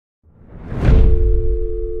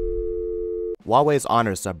Huawei's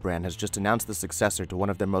Honor sub-brand has just announced the successor to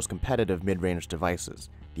one of their most competitive mid-range devices,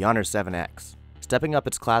 the Honor 7X. Stepping up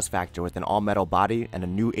its class factor with an all-metal body and a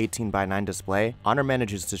new 18:9 display, Honor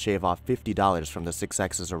manages to shave off $50 from the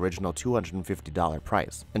 6X's original $250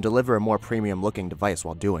 price, and deliver a more premium-looking device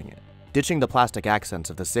while doing it. Ditching the plastic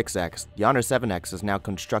accents of the 6X, the Honor 7X is now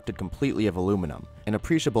constructed completely of aluminum, an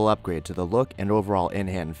appreciable upgrade to the look and overall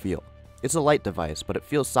in-hand feel. It's a light device, but it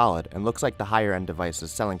feels solid and looks like the higher-end device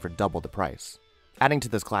is selling for double the price. Adding to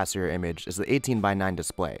this classier image is the 18:9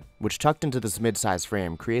 display, which tucked into this mid-size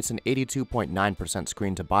frame creates an 82.9%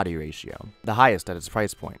 screen-to-body ratio, the highest at its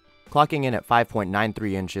price point. Clocking in at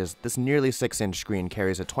 5.93 inches, this nearly 6-inch screen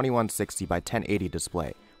carries a 2160 by 1080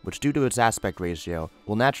 display, which due to its aspect ratio,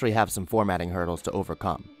 will naturally have some formatting hurdles to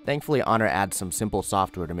overcome. Thankfully, Honor adds some simple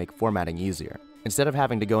software to make formatting easier. Instead of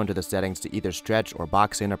having to go into the settings to either stretch or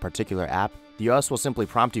box in a particular app, the OS will simply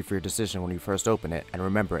prompt you for your decision when you first open it and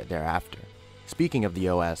remember it thereafter. Speaking of the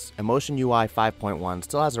OS, Emotion UI 5.1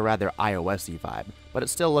 still has a rather iOS-y vibe, but it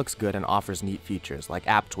still looks good and offers neat features like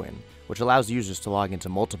App Twin, which allows users to log into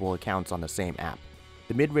multiple accounts on the same app.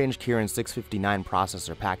 The mid-range Kirin 659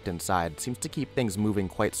 processor packed inside seems to keep things moving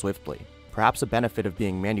quite swiftly. Perhaps a benefit of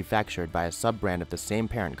being manufactured by a sub-brand of the same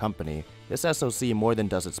parent company, this SoC more than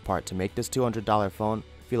does its part to make this $200 phone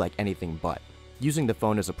feel like anything but. Using the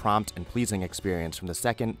phone is a prompt and pleasing experience from the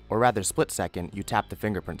second, or rather split second, you tap the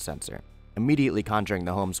fingerprint sensor. Immediately conjuring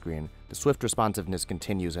the home screen, the swift responsiveness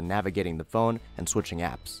continues in navigating the phone and switching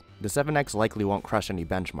apps. The 7X likely won't crush any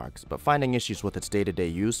benchmarks, but finding issues with its day-to-day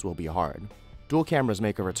use will be hard. Dual cameras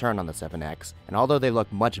make a return on the 7X, and although they look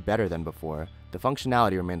much better than before, the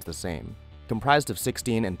functionality remains the same. Comprised of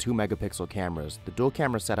 16 and 2 megapixel cameras, the dual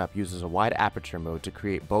camera setup uses a wide aperture mode to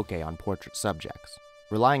create bokeh on portrait subjects.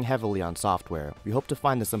 Relying heavily on software, we hope to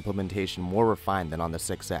find this implementation more refined than on the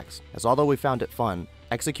 6X, as although we found it fun,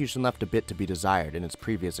 execution left a bit to be desired in its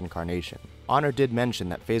previous incarnation. Honor did mention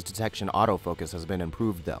that phase detection autofocus has been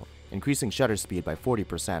improved though, increasing shutter speed by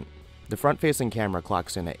 40%. The front-facing camera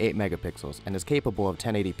clocks in at 8 megapixels and is capable of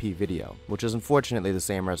 1080p video, which is unfortunately the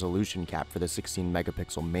same resolution cap for the 16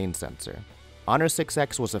 megapixel main sensor. Honor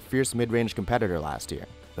 6X was a fierce mid-range competitor last year,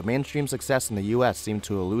 but mainstream success in the US seemed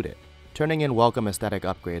to elude it, turning in welcome aesthetic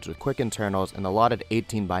upgrades with quick internals and the lauded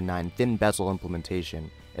 18:9 thin bezel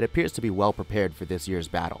implementation. It appears to be well prepared for this year's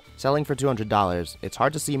battle. Selling for $200, it's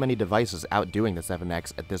hard to see many devices outdoing the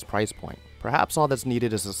 7X at this price point. Perhaps all that's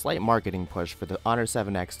needed is a slight marketing push for the Honor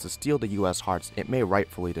 7X to steal the US hearts it may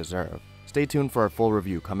rightfully deserve. Stay tuned for a full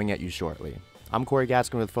review coming at you shortly. I'm Corey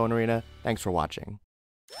Gaskin with PhoneArena, thanks for watching.